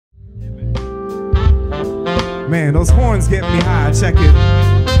Man, those horns get me high, check it.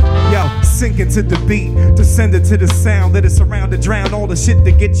 Yo, sink into the beat, descend into the sound, let it surround and drown all the shit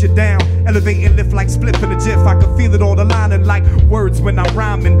that get you down. Elevate and lift like split in a jiff, I can feel it all aligning like words when I'm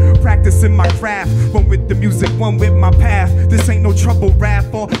rhyming. Practicing my craft, one with the music, one with my path. This ain't no trouble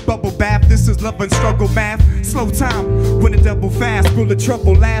rap or bubble bath, this is love and struggle math. Slow time, when it double fast, will the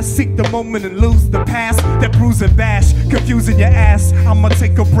trouble last? Seek the moment and lose the past, that bruise and bash, confusing your ass. I'ma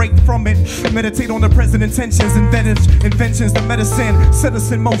take a break from it, meditate on the present intentions, inventions, the medicine, set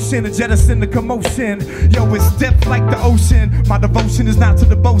us in motion, and jettison the commotion. Yo, it's depth like the ocean. My devotion is not to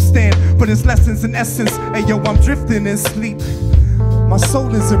the boasting, but it's lessons in essence. Hey yo, I'm drifting in sleep. My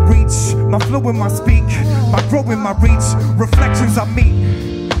soul is in reach, my flow in my speak, my grow in my reach, reflections I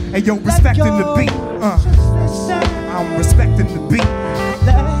meet. Hey yo, respecting the beat. I'm respecting the beat.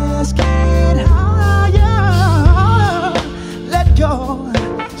 Let's get higher. Let go.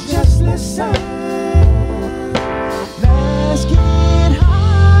 Just listen. Let's get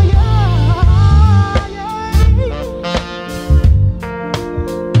higher.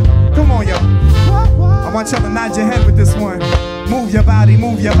 Come on, yo. I want y'all to nod your head with this one. Move your body,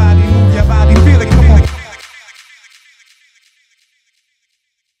 move your body, move your body. Feel it, come on.